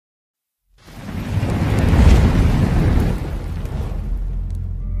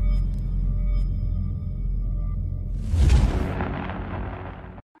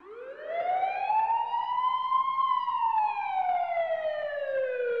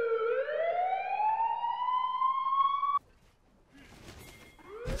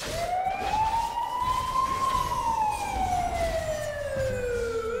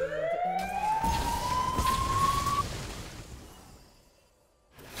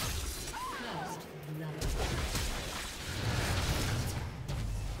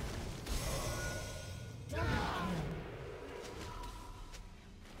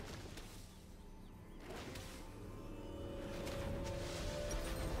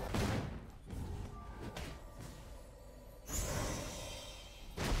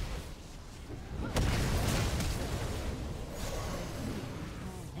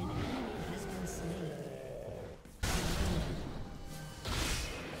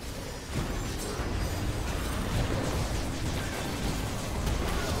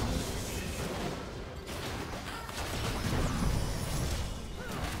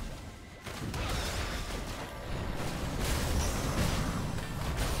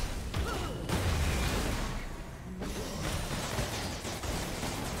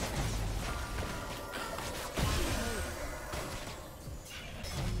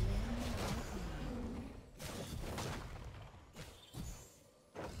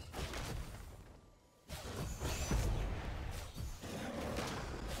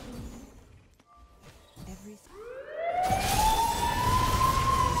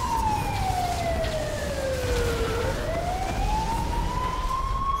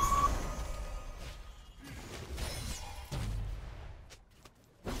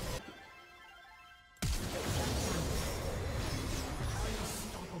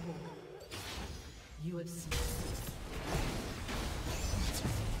have slain.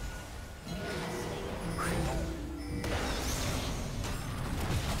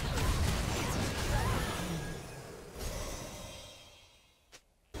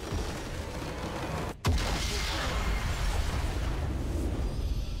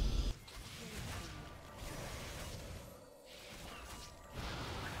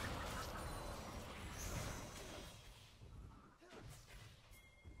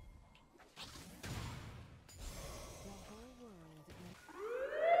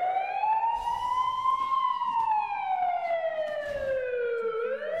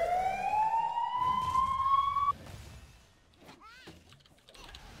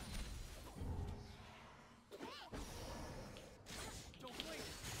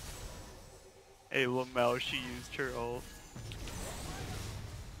 Hey, Lamel, she used her ult.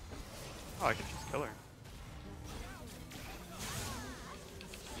 Oh, I can just kill her.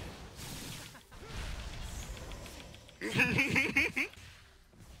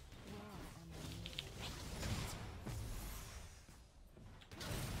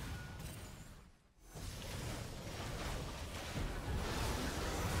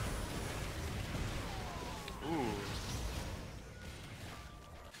 Ooh.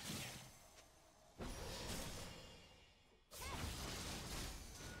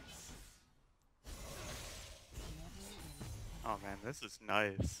 Oh man, this is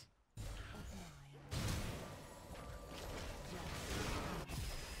nice.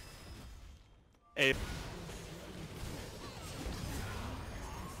 Hey.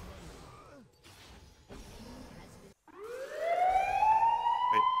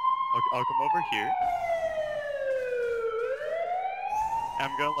 Wait, I'll come over here.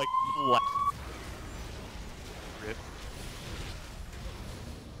 I'm gonna like flat. Rip.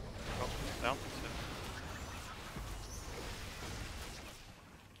 Oh, down.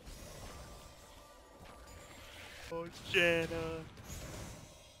 Oh, Jenna.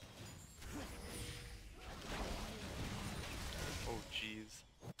 Oh, jeez.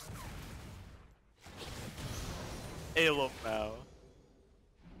 Alo Mao.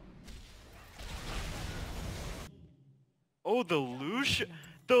 Oh, the Lucian!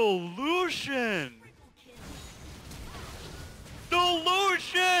 The Lucian! The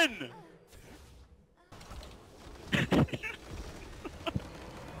Lucian!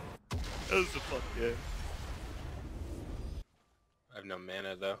 That was a fun game. I have no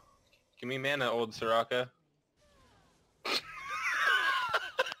mana though. Give me mana, old Soraka.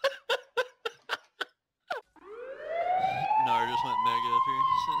 Nar just went mega up here,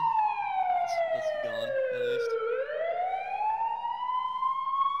 so that's gone, at least.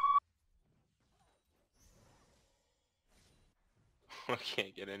 I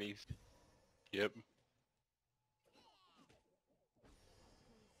can't get any. Yep.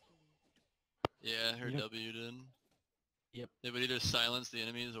 Yeah, her W did. Yep. They would either silence the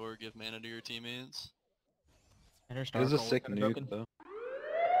enemies or give mana to your teammates. And her It was a star sick kinda nuke broken. though.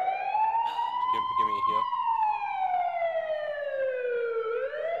 Give me a heal.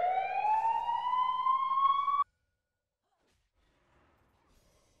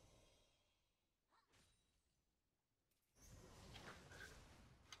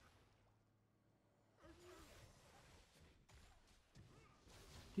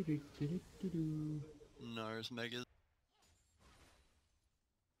 Nar's mega.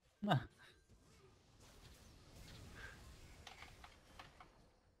 Nah.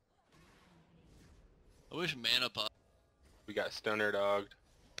 I wish mana pop. We got stunner dogged.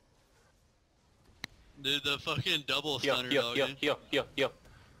 Dude, the fucking double Heal, stunner heal, dog. heal, Dude. heal, heal, heal.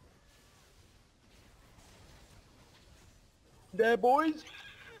 Dead boys!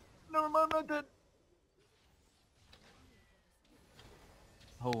 Never mind, I'm not dead.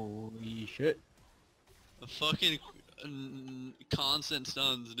 Holy shit. The fucking constant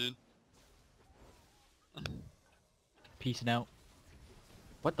stuns, dude. Peacing out.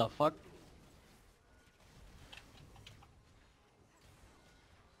 What the fuck?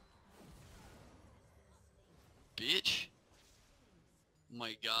 Bitch. Oh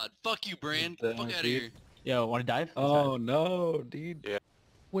my god. Fuck you, Brand. Damn, Fuck out of dude. here. Yo, wanna dive? Oh no, dude. Yeah.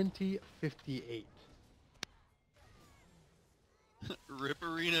 2058.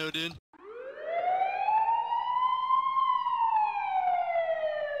 Ripperino, dude.